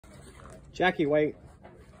Jackie, wait.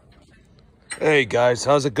 Hey guys,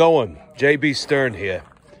 how's it going? JB Stern here.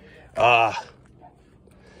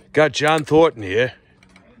 Got John Thornton here.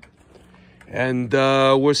 And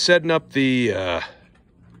we're setting up the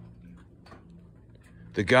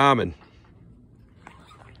Garmin.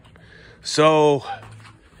 So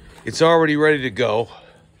it's already ready to go.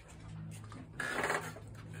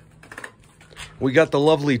 We got the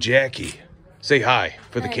lovely Jackie. Say hi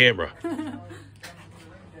for the camera.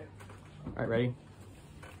 All right, ready? You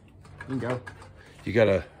can go. You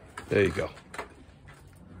gotta, there you go.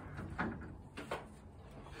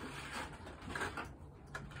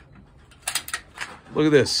 Look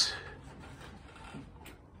at this.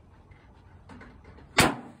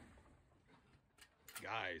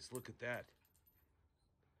 Guys, look at that.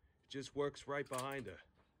 It just works right behind her.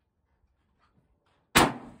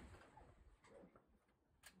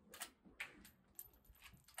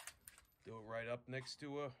 Do it right up next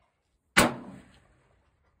to her.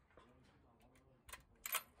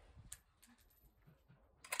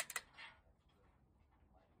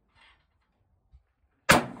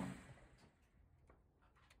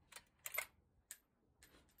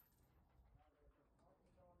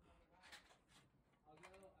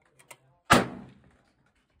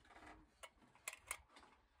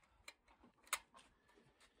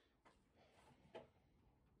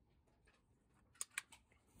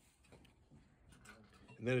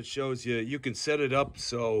 And then it shows you can set it up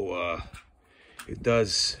so it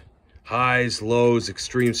does highs, lows,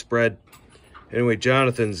 extreme spread. Anyway,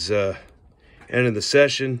 Jonathan's ending the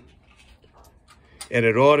session, and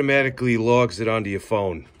it automatically logs it onto your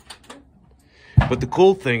phone. But the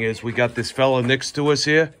cool thing is we got this fella next to us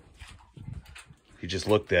here. He just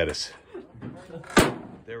looked at us.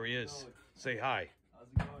 There he is. Say hi. How's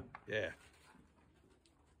it going? Yeah.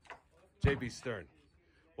 JB Stern.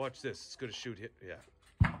 Watch this. It's going to shoot hit. Yeah.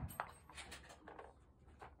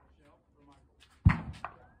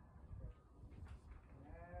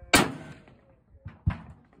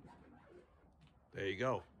 There you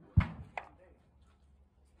go.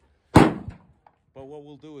 But what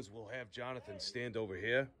we'll do is we'll have Jonathan stand over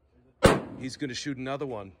here. He's going to shoot another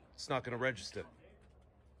one. It's not going to register.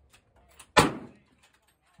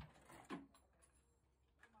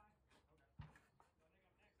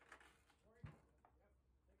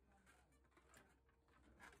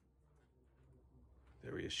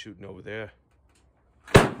 There he is shooting over there.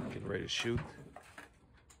 Getting ready to shoot.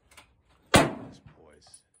 This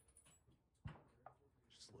poise.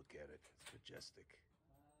 Just look at it. It's majestic.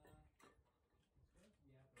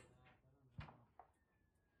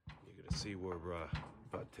 You're gonna see we're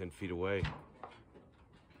about 10 feet away.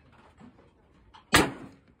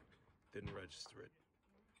 Didn't register it.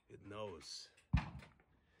 It knows.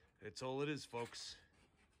 That's all it is, folks.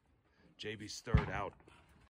 JB Stern out.